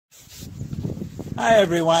Hi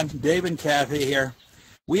everyone, Dave and Kathy here.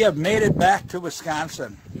 We have made it back to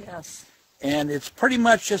Wisconsin. Yes. And it's pretty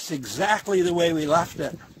much just exactly the way we left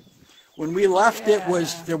it. When we left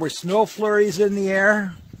there were snow flurries in the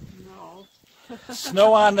air. No.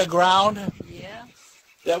 Snow on the ground. Yeah.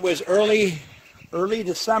 That was early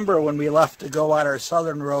December when we left to go on our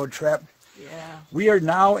southern road trip. Yeah. We are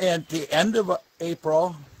now at the end of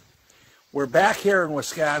April. We're back here in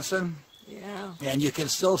Wisconsin. Yeah. And you can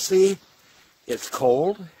still see it's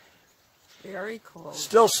cold. Very cold.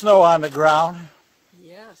 Still snow on the ground.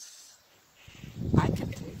 Yes. I can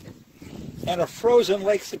take it. And a frozen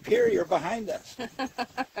Lake Superior behind us.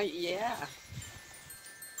 Yeah.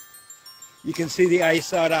 You can see the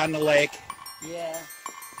ice out on the lake. Yeah.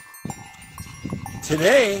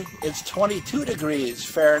 Today it's 22 degrees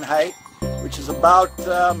Fahrenheit, which is about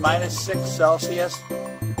 -6 Celsius.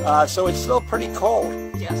 So it's still pretty cold.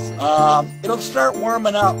 Yes. It'll start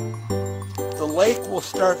warming up. The lake will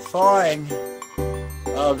start thawing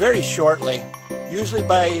very shortly. Usually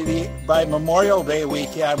by Memorial Day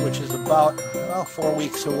weekend, which is about 4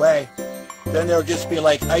 weeks away. Then there'll just be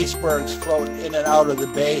like icebergs floating in and out of the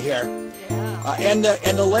bay here. Yeah. And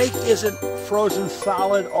the lake isn't frozen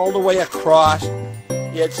solid all the way across.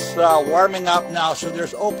 It's warming up now, so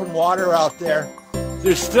there's open water out there.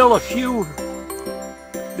 There's still a few.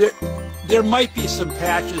 There might be some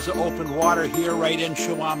patches of open water here right in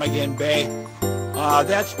Chequamegon Bay.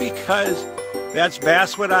 That's because that's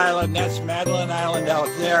Basswood Island, that's Madeline Island out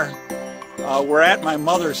there. We're at my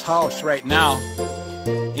mother's house right now.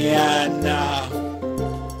 And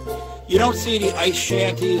you don't see any ice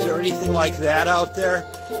shanties or anything like that out there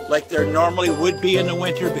like there normally would be in the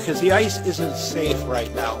winter because the ice isn't safe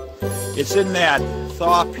right now. It's in that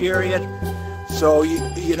thaw period. So,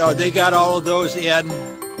 you know, they got all of those in.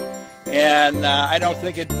 And I don't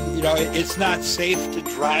think it's not safe to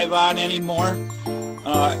drive on anymore.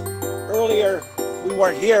 Earlier, we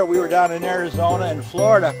weren't here. We were down in Arizona and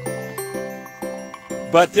Florida.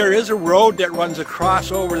 But there is a road that runs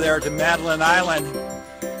across over there to Madeline Island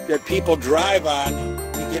that people drive on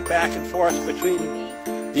to get back and forth between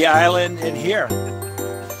the island and here.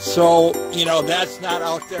 So, you know, that's not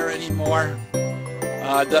out there anymore.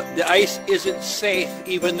 The ice isn't safe,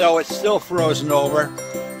 even though it's still frozen over.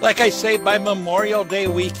 Like I say, by Memorial Day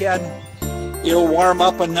weekend, it'll warm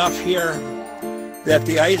up enough here that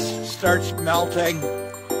the ice starts melting.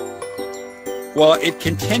 Well, it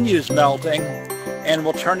continues melting and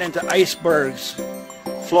will turn into icebergs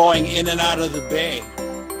flowing in and out of the bay.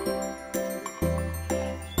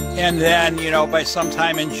 And then, you know, by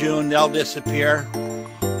sometime in June, they'll disappear.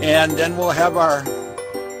 And then we'll have our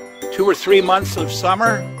 2 or 3 months of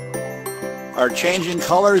summer, our changing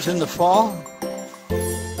colors in the fall.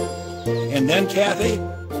 And then, Kathy,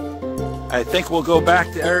 I think we'll go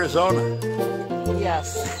back to Arizona.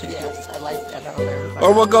 Yes, yes, I like that out there.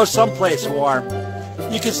 Or we'll go someplace warm.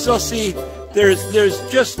 You can still see there's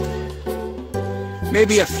just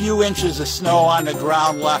maybe a few inches of snow on the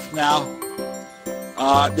ground left now.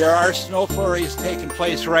 There are snow flurries taking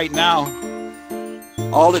place right now.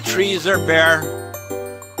 All the trees are bare.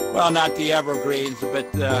 Well, not the evergreens, but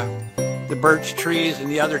the birch trees and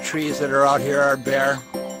the other trees that are out here are bare.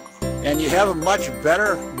 And you have a much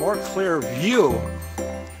better, more clear view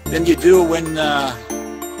than you do when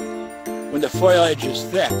the foliage is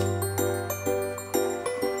thick.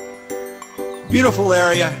 Beautiful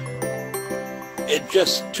area. It's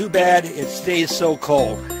just too bad it stays so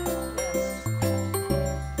cold.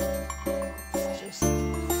 Yes.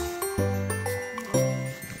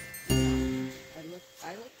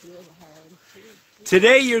 I look real hard too.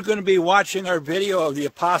 Today you're going to be watching our video of the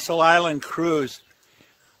Apostle Island cruise.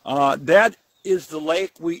 That is the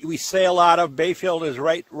lake we sail out of. Bayfield is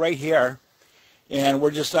right here, and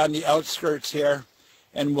we're just on the outskirts here,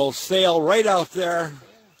 and we'll sail right out there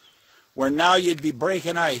where now you'd be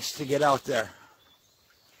breaking ice to get out there.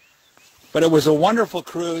 But it was a wonderful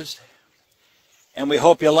cruise, and we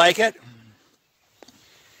hope you like it,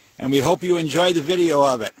 and we hope you enjoy the video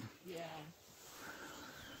of it. Yeah.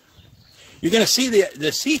 You're going to see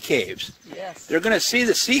the sea caves. Yes. They're going to see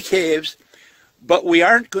the sea caves. But we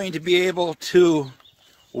aren't going to be able to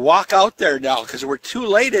walk out there now because we're too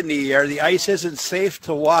late in the year. The ice isn't safe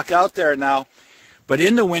to walk out there now. But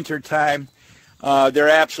in the wintertime, they're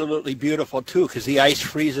absolutely beautiful too because the ice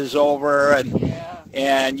freezes over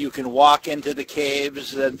and you can walk into the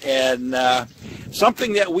caves and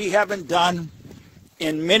something that we haven't done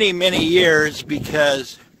in many, many years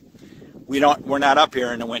because we're not up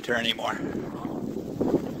here in the winter anymore.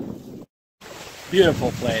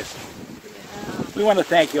 Beautiful place. We want to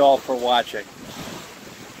thank you all for watching.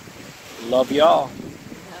 Love y'all.